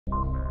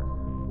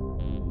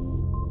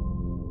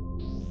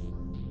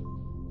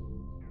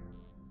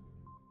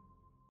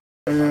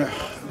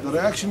The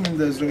reaction in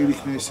the Israeli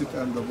Knesset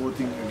and the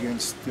voting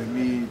against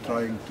me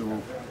trying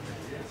to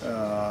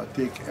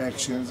take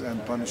actions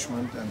and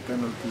punishment and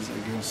penalties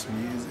against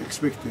me is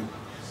expected,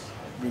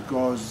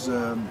 because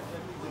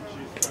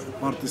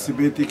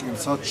participating in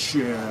such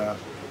a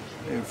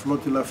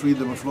flotilla,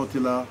 freedom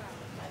flotilla,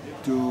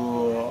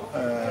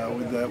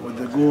 with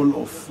the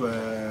goal of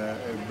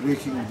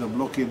breaking the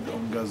blockade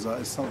on Gaza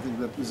is something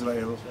that the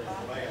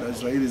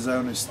Israeli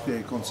Zionist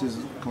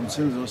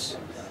consensus,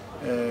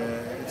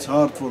 it's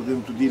hard for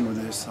them to deal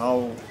with this.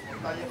 How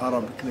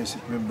Arab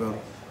Knesset member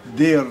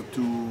dare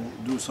to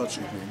do such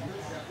a thing,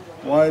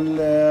 while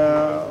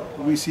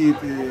we see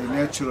it a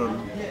natural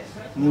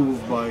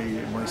move by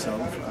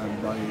myself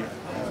and by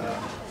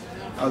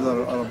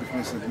other Arab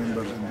Knesset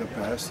members in the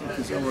past. It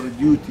is our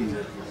duty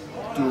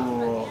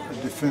to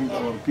defend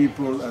our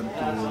people and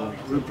to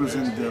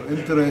represent their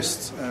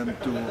interests and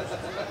to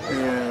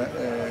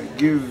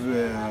give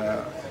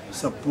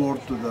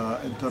support to the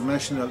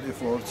international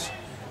efforts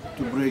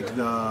to break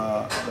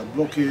the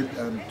blockade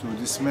and to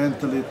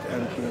dismantle it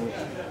and to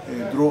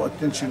draw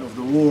attention of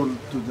the world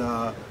to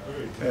the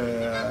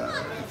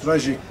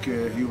tragic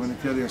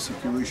humanitarian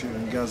situation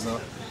in Gaza,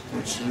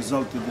 which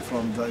resulted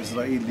from the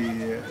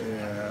Israeli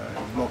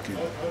blockade.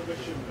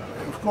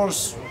 Of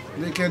course,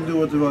 they can do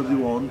whatever they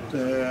want.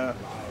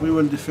 We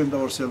will defend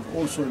ourselves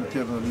also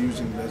internally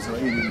using the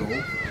Israeli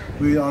law.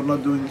 We are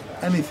not doing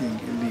anything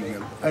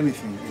illegal,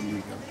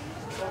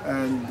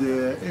 And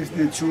if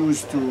they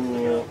choose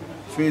to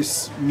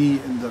face me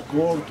in the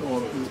court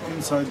or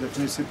inside the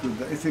Knesset with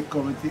the Ethics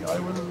Committee, I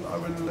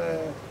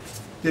will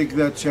take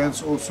that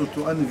chance also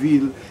to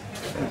unveil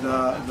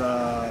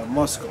the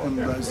mask on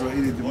the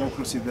Israeli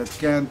democracy that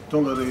can't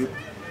tolerate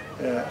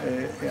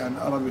an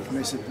Arabic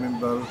Knesset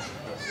member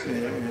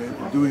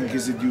doing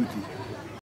his duty.